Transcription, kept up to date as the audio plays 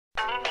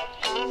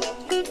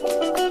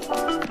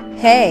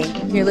Hey,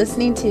 you're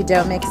listening to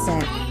Don't Mix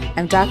In.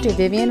 I'm Dr.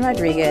 Vivian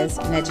Rodriguez,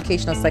 an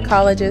educational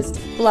psychologist,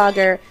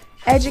 blogger,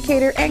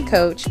 educator, and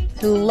coach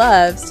who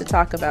loves to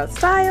talk about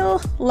style,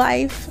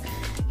 life,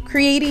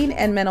 creating,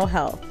 and mental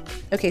health.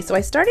 Okay, so I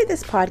started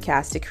this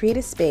podcast to create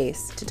a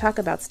space to talk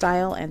about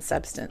style and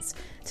substance,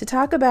 to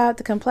talk about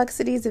the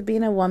complexities of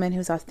being a woman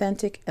who's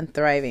authentic and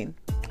thriving.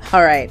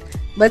 All right,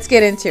 let's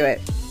get into it.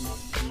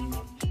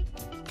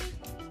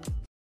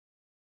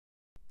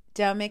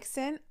 Don't Mix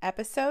In,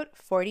 episode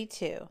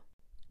 42.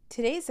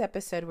 Today's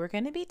episode, we're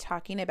going to be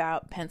talking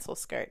about pencil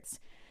skirts.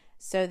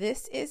 So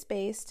this is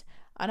based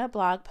on a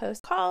blog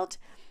post called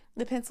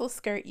The Pencil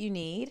Skirt You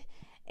Need.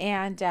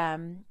 And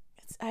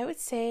I would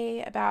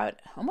say about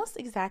almost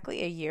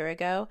exactly a year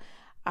ago,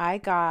 I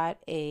got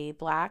a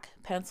black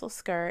pencil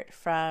skirt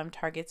from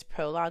Target's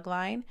Prologue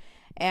line.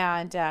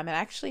 And I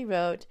actually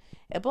wrote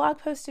a blog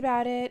post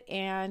about it.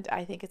 And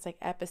I think it's like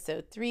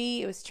episode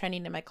 3. It was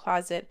trending in my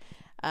closet,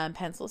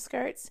 pencil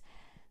skirts.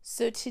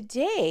 So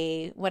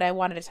today, what I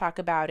wanted to talk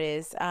about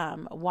is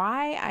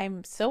why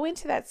I'm so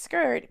into that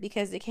skirt,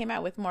 because it came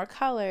out with more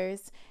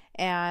colors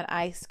and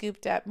I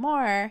scooped up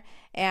more,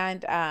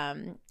 and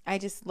I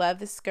just love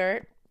the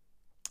skirt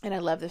and I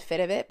love the fit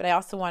of it. But I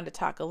also wanted to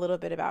talk a little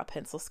bit about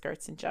pencil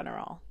skirts in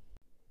general.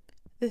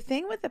 The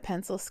thing with the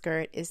pencil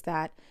skirt is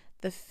that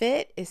the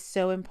fit is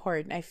so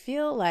important. I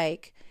feel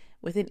like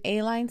with an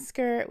A-line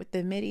skirt, with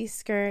the midi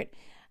skirt,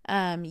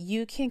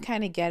 you can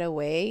kind of get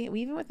away,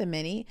 even with the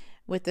mini,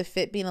 with the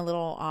fit being a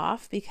little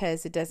off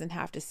because it doesn't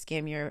have to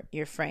skim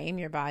your frame,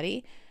 your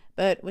body.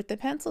 But with the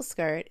pencil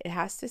skirt, it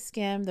has to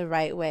skim the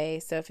right way.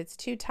 So if it's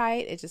too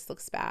tight, it just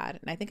looks bad.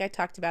 And I think I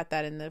talked about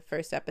that in the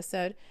first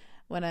episode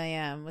when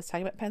I was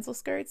talking about pencil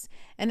skirts.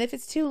 And if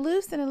it's too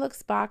loose, then it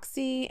looks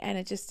boxy and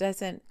it just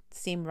doesn't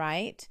seem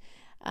right.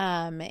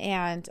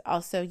 And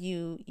also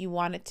you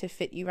want it to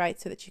fit you right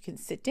so that you can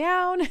sit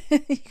down,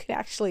 you can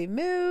actually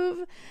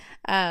move.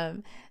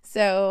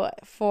 So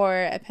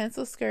for a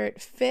pencil skirt,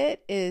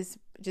 fit is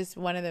just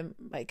one of the,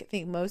 I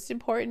think, most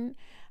important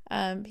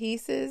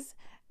pieces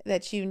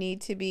that you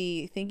need to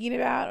be thinking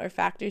about, or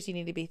factors you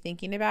need to be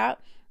thinking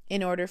about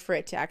in order for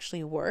it to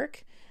actually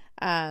work.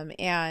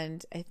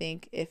 And I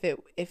think if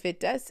it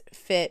does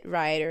fit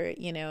right, or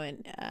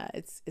and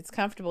it's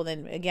comfortable,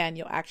 then again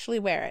you'll actually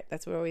wear it.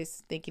 That's what we're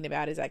always thinking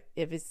about, is like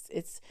if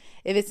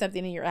it's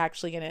something that you're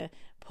actually going to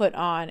put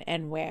on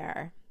and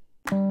wear.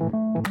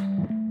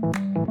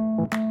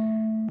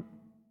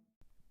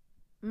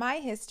 My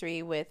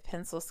history with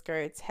pencil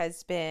skirts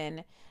has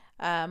been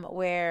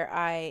where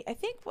I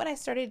think when I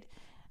started,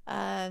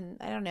 I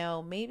don't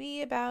know,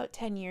 maybe about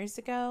 10 years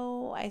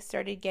ago, I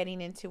started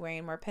getting into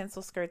wearing more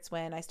pencil skirts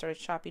when I started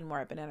shopping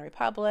more at Banana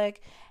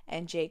Republic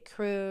and J.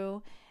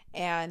 Crew,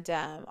 and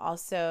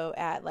also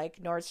at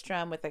like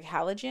Nordstrom with like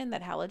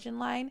that halogen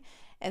line.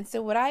 And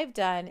so what I've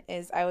done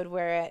is I would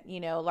wear it,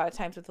 a lot of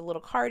times with a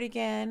little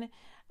cardigan.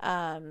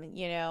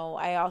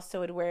 I also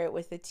would wear it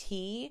with a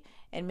tee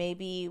and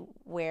maybe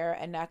wear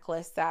a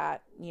necklace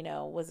that,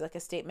 was like a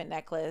statement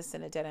necklace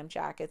and a denim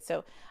jacket.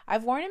 So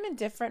I've worn them in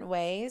different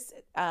ways,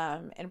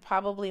 and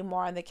probably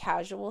more on the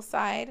casual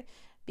side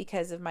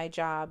because of my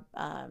job,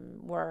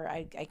 where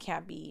I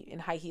can't be in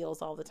high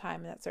heels all the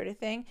time and that sort of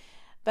thing.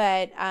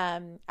 But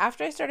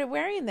after I started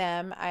wearing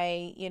them,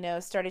 I,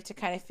 started to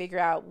kind of figure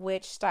out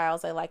which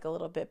styles I like a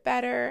little bit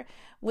better,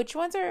 which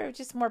ones are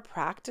just more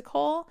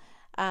practical,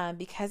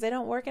 because I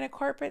don't work in a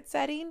corporate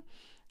setting,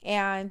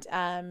 and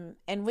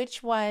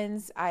which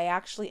ones I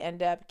actually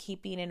end up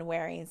keeping and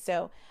wearing.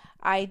 So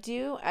I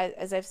do,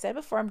 as I've said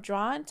before, I'm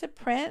drawn to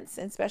prints,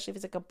 and especially if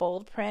it's like a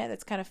bold print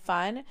that's kind of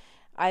fun.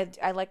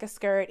 I like a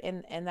skirt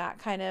in that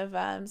kind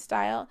of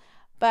style,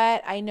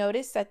 but I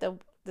noticed that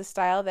the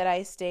style that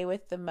I stay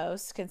with the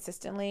most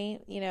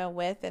consistently,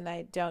 with, and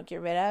I don't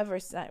get rid of, or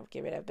not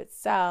get rid of, but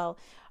sell,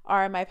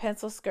 are my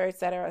pencil skirts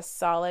that are a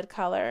solid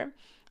color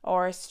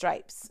or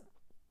stripes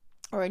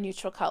or a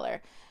neutral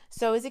color.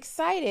 So I was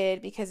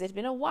excited because it's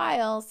been a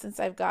while since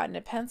I've gotten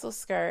a pencil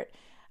skirt.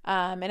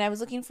 And I was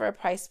looking for a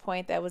price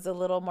point that was a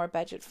little more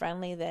budget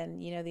friendly than,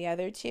 the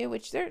other two,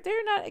 which they're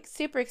not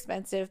super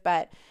expensive,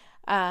 but,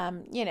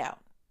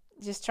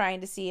 just trying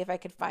to see if I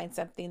could find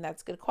something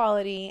that's good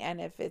quality. And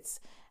if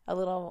it's a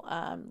little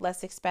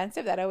less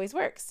expensive, that always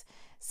works.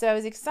 So I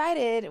was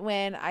excited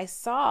when I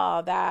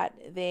saw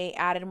that they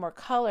added more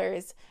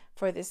colors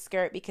for this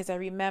skirt, because I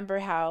remember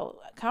how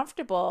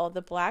comfortable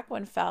the black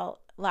one felt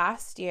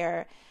last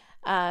year.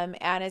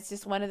 And it's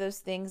just one of those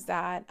things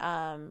that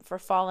for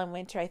fall and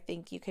winter, I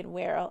think you can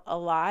wear a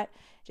lot,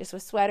 just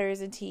with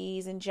sweaters and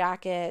tees and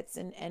jackets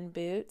and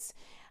boots.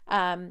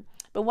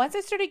 But once I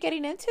started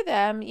getting into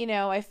them,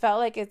 I felt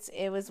like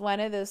it was one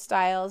of those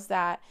styles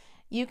that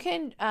you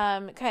can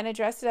kind of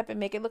dress it up and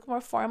make it look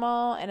more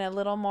formal and a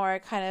little more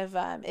kind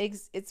of,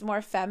 it's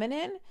more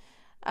feminine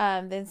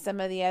than some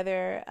of the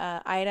other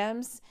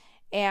items.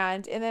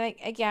 And then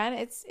again,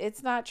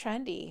 it's not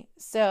trendy.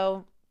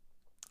 So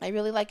I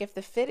really like if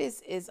the fit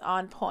is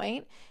on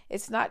point.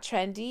 It's not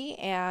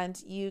trendy,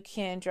 and you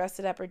can dress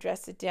it up or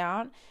dress it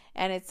down,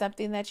 and it's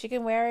something that you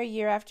can wear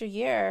year after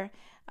year,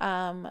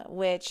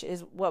 which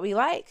is what we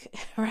like,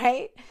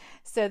 right?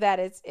 So that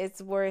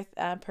it's worth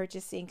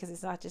purchasing, because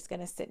it's not just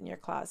going to sit in your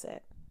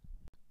closet.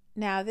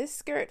 Now, this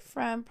skirt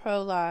from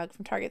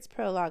Target's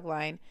Prologue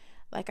line,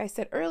 like I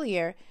said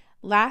earlier,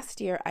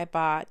 last year I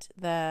bought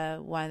the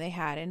one they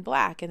had in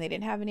black, and they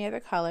didn't have any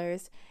other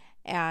colors.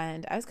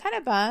 And I was kind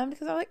of bummed,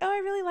 because I was like, oh, I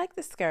really like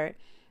the skirt.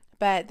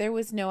 But there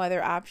was no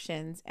other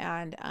options.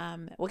 And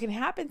what can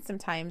happen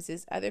sometimes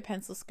is other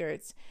pencil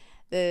skirts,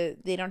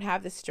 they don't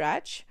have the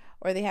stretch,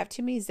 or they have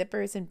too many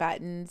zippers and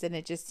buttons, and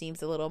it just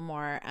seems a little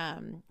more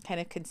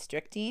kind of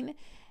constricting.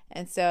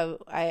 And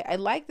so I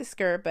like the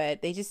skirt,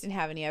 but they just didn't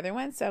have any other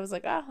ones. So I was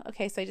like, oh,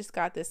 okay. So I just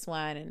got this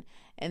one,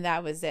 and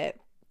that was it.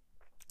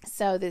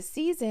 So this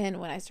season,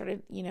 when I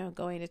started,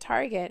 going to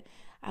Target,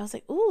 I was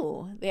like,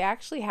 ooh, they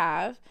actually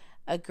have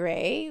a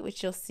gray,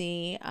 which you'll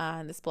see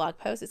on this blog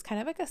post. It's kind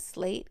of like a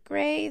slate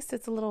gray, so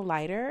it's a little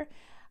lighter,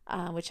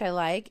 which I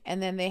like.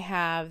 And then they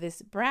have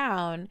this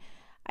brown.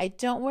 I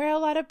don't wear a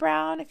lot of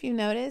brown, if you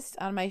noticed,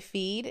 on my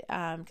feed,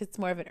 because it's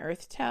more of an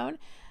earth tone.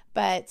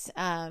 But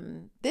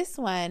this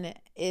one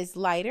is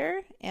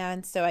lighter,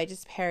 and so I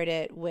just paired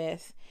it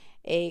with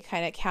a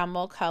kind of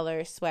camel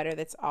color sweater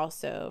that's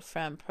also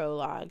from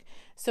Prologue.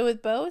 So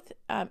with both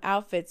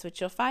outfits,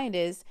 what you'll find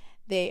is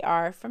they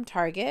are from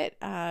Target,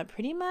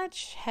 pretty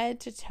much head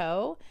to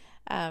toe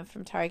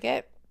from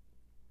Target,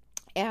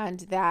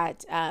 and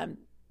that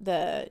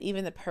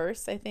even the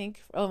purse, I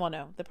think. Oh well,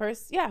 no, the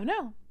purse. Yeah,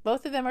 no,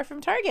 both of them are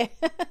from Target.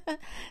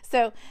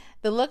 So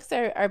the looks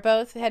are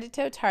both head to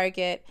toe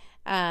Target.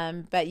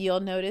 But you'll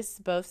notice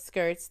both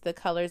skirts, the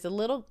color's a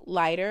little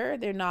lighter.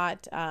 They're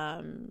not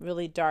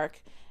really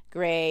dark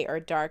gray or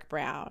dark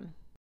brown.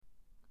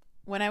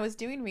 When I was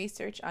doing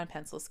research on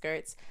pencil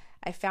skirts,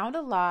 I found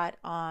a lot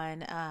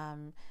on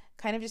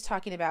kind of just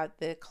talking about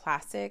the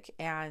classic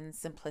and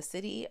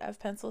simplicity of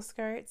pencil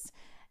skirts,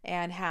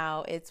 and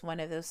how it's one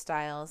of those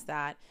styles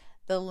that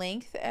the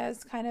length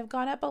has kind of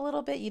gone up a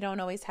little bit. You don't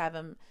always have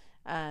them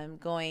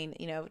going,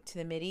 to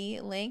the midi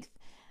length.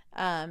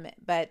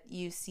 But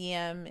you see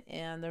them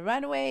in the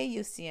runway,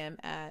 you see them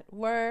at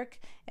work.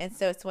 And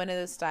so it's one of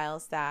those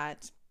styles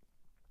that,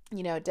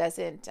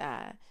 doesn't,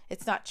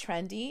 it's not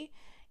trendy,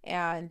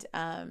 and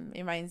it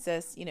reminds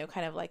us,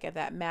 kind of like of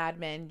that Mad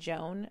Men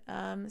Joan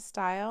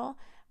style,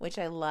 which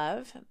I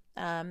love.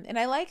 And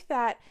I like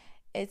that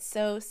it's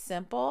so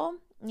simple,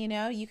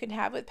 you can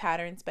have with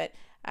patterns, but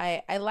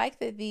I like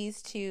that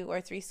these 2 or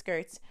 3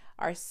 skirts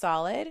are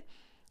solid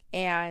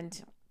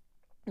and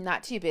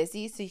not too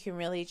busy, so you can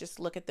really just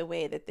look at the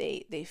way that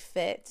they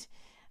fit,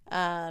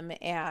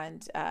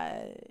 and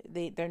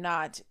they're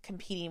not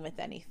competing with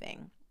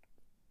anything.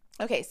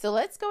 Okay, so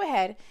let's go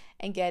ahead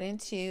and get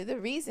into the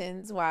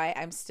reasons why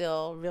I'm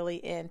still really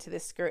into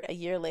this skirt a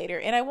year later.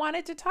 And I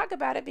wanted to talk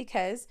about it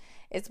because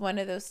it's one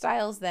of those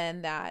styles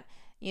then that,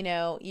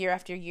 year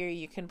after year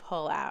you can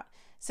pull out.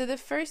 So the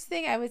first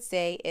thing I would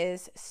say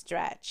is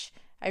stretch.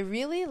 I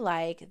really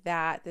like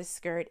that the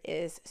skirt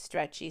is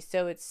stretchy,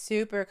 so it's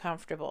super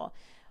comfortable.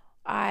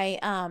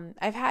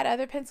 I've had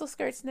other pencil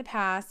skirts in the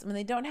past. When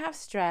they don't have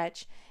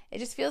stretch, it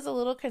just feels a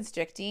little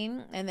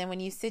constricting, and then when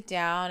you sit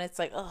down, it's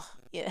like, oh,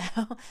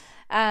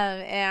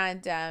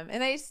 and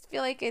I just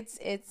feel like it's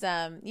if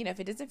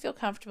it doesn't feel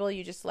comfortable,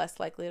 you're just less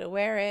likely to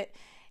wear it,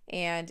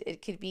 and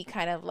it could be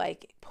kind of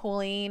like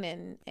pulling,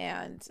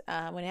 and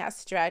when it has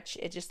stretch,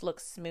 it just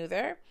looks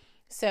smoother.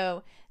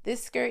 So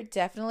this skirt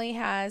definitely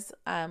has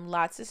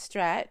lots of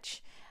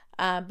stretch,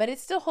 but it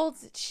still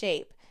holds its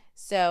shape.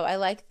 So I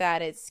like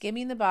that it's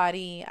skimming the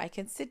body. I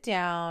can sit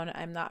down.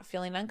 I'm not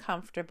feeling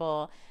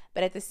uncomfortable,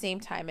 but at the same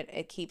time,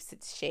 it keeps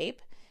its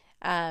shape.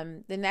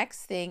 The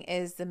next thing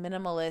is the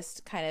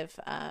minimalist kind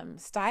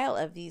of style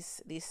of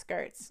these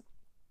skirts.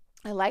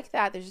 I like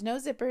that there's no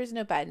zippers,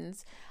 no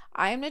buttons.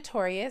 I am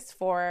notorious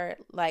for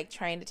like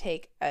trying to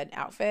take a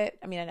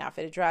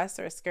dress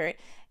or a skirt,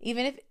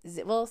 even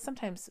if, well,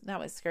 sometimes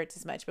not with skirts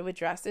as much, but with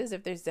dresses,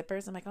 if there's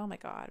zippers, I'm like, oh my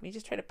God, let me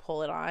just try to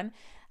pull it on,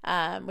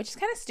 which is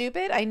kind of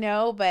stupid, I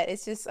know, but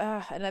it's just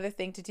another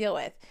thing to deal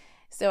with.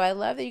 So I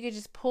love that you could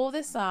just pull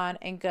this on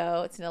and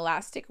go. It's an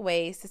elastic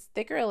waist. It's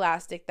thicker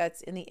elastic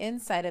that's in the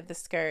inside of the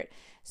skirt,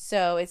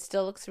 so it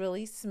still looks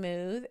really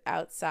smooth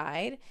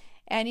outside.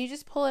 And you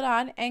just pull it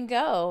on and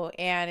go,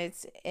 and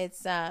it's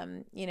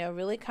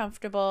really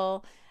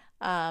comfortable,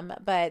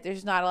 but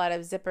there's not a lot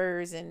of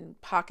zippers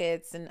and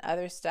pockets and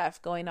other stuff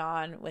going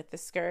on with the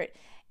skirt.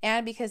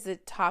 And because the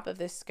top of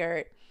the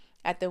skirt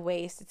at the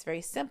waist, it's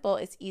very simple,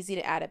 it's easy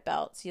to add a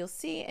belt. So you'll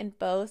see in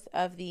both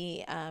of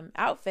the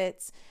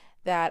outfits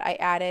that I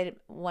added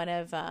one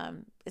of,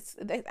 it's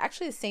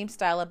actually the same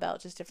style of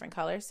belt, just different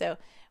colors. So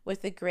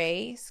with the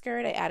gray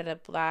skirt, I added a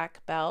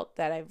black belt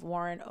that I've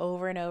worn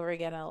over and over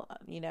again,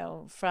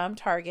 from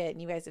Target, and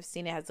you guys have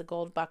seen it has a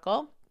gold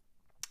buckle.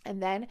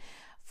 And then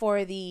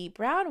for the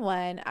brown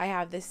one, I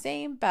have the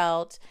same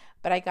belt,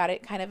 but I got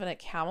it kind of in a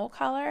camel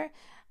color.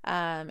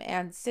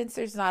 And since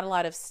there's not a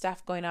lot of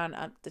stuff going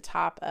on the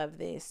top of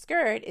the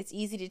skirt, it's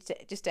easy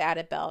to just to add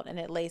a belt, and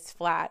it lays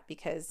flat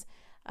because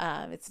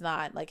it's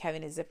not like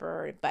having a zipper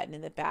or a button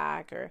in the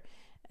back or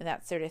and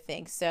that sort of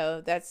thing.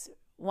 So that's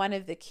one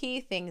of the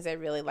key things I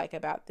really like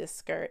about this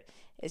skirt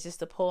is just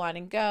to pull on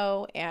and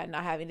go and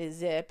not having to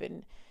zip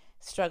and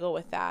struggle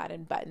with that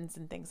and buttons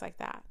and things like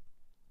that.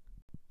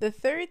 The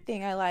third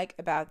thing I like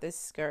about this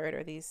skirt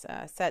or these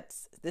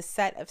this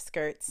set of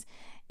skirts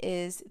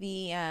is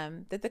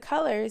that the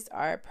colors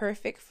are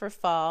perfect for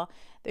fall.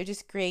 They're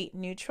just great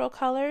neutral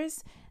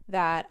colors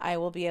that I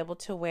will be able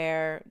to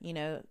wear,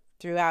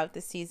 throughout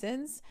the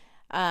seasons.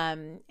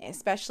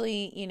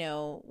 Especially,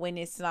 when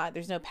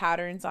there's no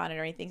patterns on it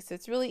or anything. So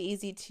it's really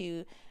easy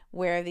to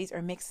wear these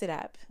or mix it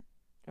up,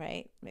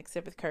 right? Mix it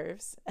up with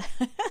curves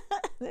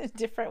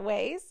different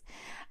ways.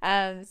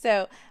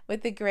 So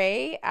with the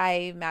gray,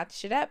 I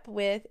matched it up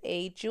with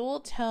a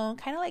jewel tone,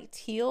 kind of like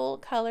teal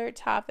color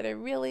top that I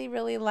really,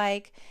 really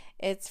like.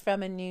 It's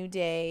from A New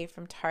Day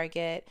from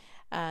Target.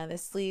 The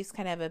sleeves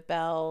kind of have a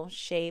bell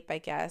shape, I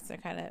guess. They're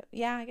kind of,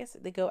 I guess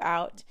they go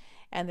out.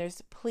 And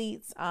there's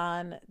pleats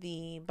on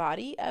the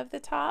body of the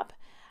top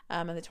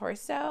and the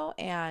torso.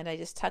 And I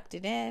just tucked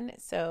it in.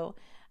 So,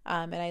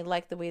 and I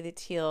like the way the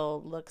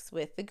teal looks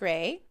with the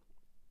gray.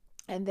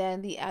 And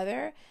then the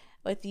other,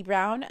 with the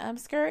brown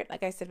skirt,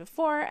 like I said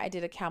before, I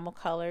did a camel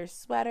color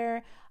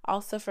sweater,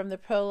 also from the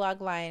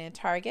Prologue line in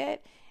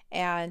Target.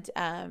 And,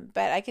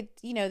 but I could,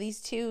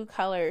 these two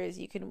colors,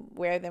 you can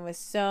wear them with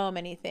so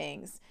many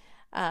things.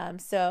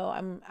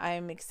 So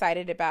I'm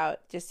excited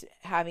about just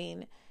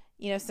having,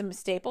 some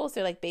staples.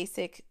 They're like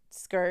basic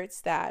skirts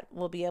that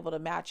will be able to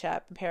match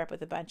up and pair up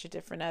with a bunch of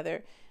different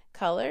other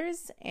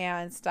colors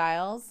and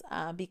styles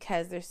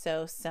because they're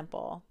so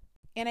simple.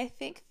 And I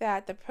think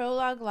that the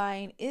Prologue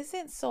line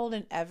isn't sold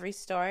in every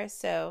store.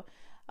 So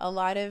a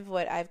lot of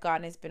what I've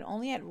gotten has been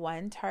only at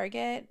one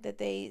Target that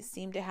they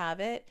seem to have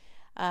it.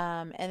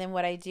 And then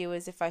what I do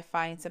is if I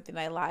find something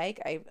I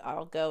like,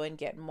 I'll go and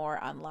get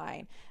more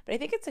online. But I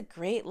think it's a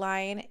great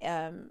line.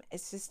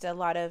 It's just a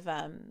lot of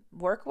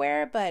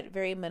workwear, but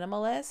very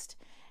minimalist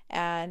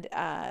and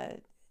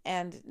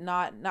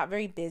not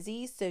very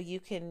busy. So you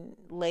can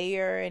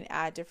layer and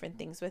add different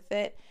things with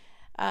it.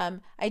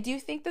 I do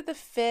think that the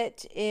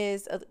fit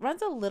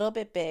runs a little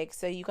bit big,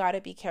 so you got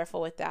to be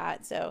careful with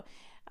that. So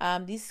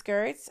these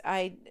skirts,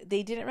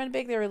 they didn't run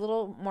big. They were a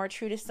little more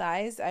true to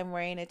size. I'm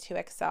wearing a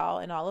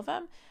 2XL in all of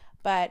them.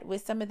 But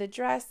with some of the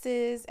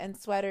dresses and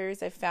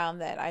sweaters, I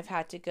found that I've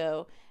had to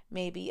go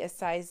maybe a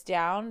size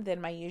down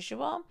than my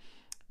usual.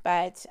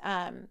 But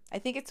I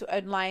think it's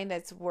a line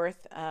that's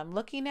worth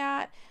looking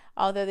at,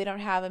 although they don't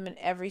have them in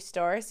every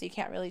store, so you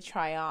can't really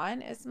try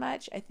on as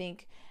much. I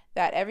think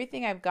that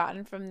everything I've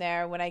gotten from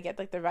there, when I get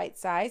like the right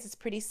size, is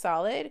pretty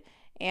solid.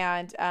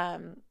 And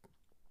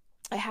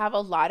I have a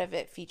lot of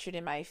it featured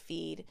in my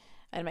feed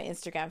and my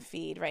Instagram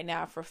feed right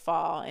now for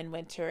fall and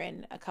winter,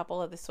 and a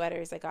couple of the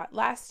sweaters I got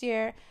last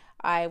year.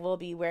 I will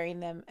be wearing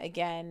them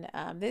again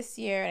this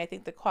year, and I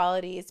think the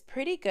quality is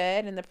pretty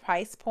good, and the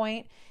price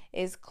point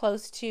is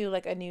close to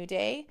like A New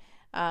Day,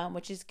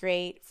 which is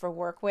great for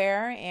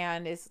workwear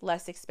and is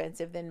less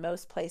expensive than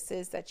most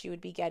places that you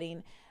would be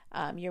getting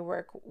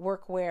your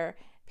workwear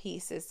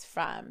pieces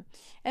from.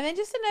 And then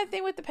just another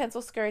thing with the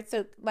pencil skirts,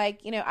 so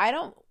I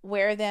don't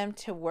wear them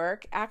to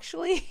work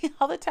actually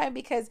all the time,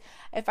 because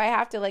if I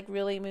have to like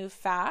really move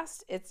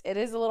fast, it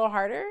is a little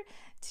harder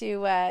to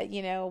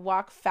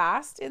walk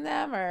fast in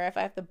them, or if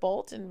I have to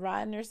bolt and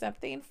run or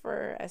something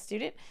for a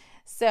student.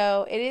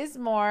 So it is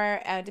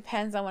more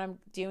depends on what I'm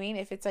doing,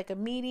 if it's like a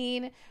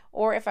meeting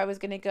or if I was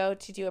going to go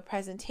to do a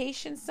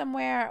presentation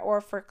somewhere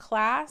or for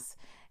class.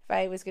 If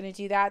I was going to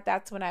do that,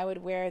 that's when I would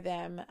wear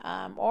them.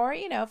 Or,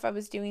 if I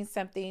was doing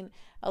something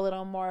a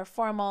little more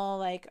formal,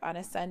 like on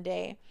a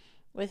Sunday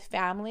with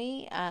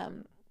family.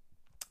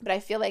 But I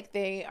feel like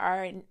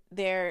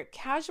they're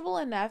casual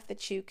enough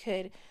that you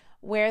could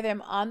wear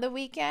them on the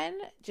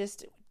weekend,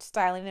 just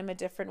styling them a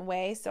different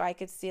way. So I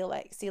could see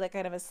like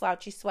kind of a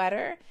slouchy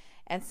sweater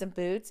and some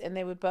boots, and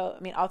they would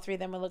all three of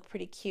them would look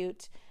pretty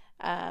cute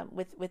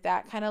with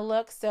that kind of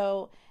look.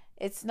 So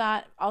it's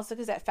not, also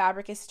because that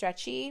fabric is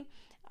stretchy,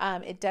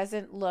 it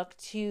doesn't look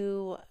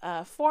too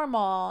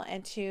formal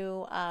and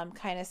too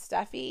kind of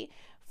stuffy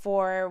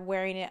for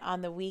wearing it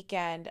on the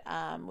weekend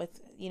with,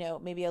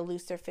 maybe a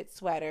looser fit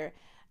sweater,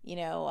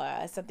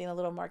 something a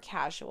little more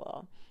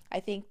casual. I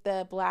think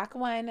the black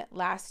one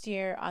last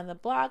year on the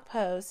blog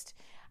post,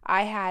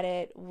 I had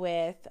it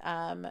with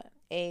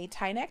a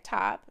tie neck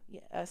top,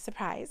 a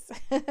surprise.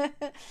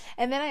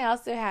 And then I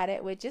also had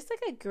it with just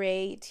like a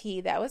gray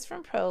tee that was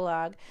from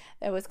Prologue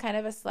that was kind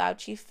of a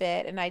slouchy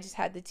fit, and I just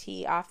had the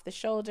tee off the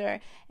shoulder,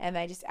 and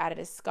I just added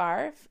a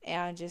scarf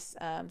and just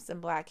some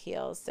black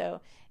heels.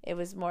 So it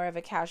was more of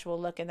a casual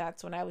look, and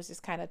that's when I was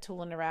just kind of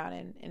tooling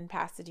around in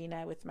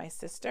Pasadena with my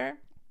sister.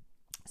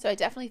 So I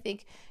definitely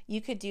think you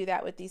could do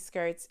that with these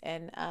skirts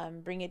and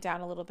bring it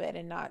down a little bit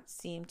and not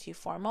seem too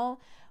formal,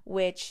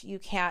 which you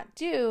can't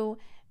do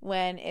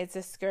when it's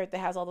a skirt that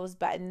has all those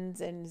buttons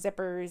and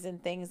zippers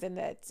and things, and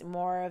that's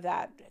more of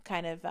that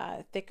kind of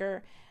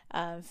thicker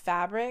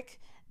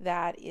fabric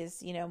that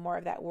is, more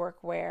of that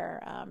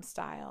workwear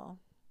style.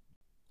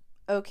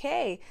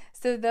 Okay,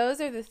 so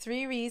those are the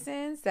 3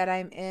 reasons that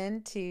I'm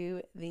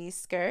into these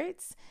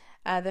skirts.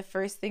 The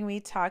first thing we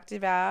talked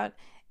about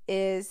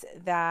is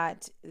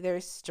that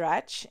there's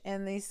stretch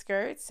in these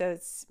skirts, so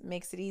it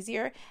makes it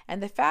easier.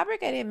 And the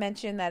fabric, I didn't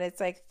mention that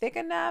it's like thick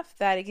enough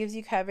that it gives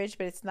you coverage,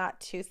 but it's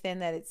not too thin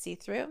that it's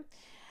see-through.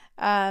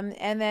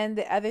 And then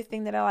the other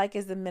thing that I like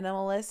is the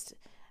minimalist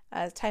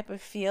type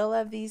of feel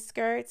of these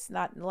skirts.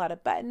 Not a lot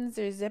of buttons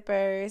or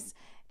zippers,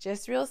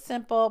 just real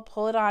simple,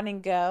 pull it on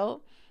and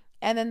go.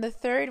 And then the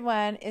third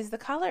one is the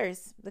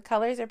colors. The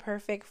colors are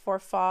perfect for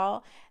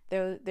fall.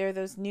 They're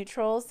those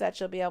neutrals that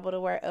you'll be able to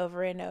wear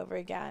over and over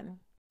again.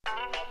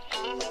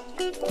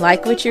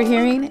 Like what you're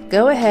hearing?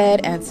 Go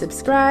ahead and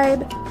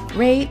subscribe,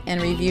 rate,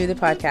 and review the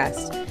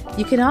podcast.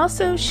 You can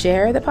also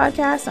share the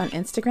podcast on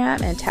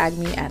Instagram and tag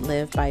me at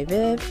Live by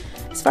Viv.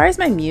 As far as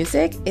my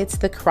music, it's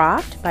The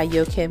Croft by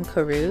Joachim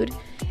Karud.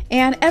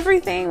 And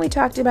everything we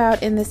talked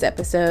about in this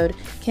episode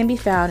can be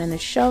found in the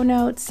show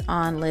notes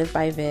on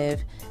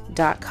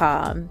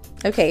livebyviv.com.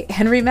 Okay,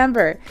 and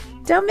remember,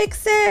 don't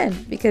mix in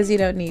because you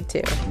don't need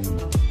to.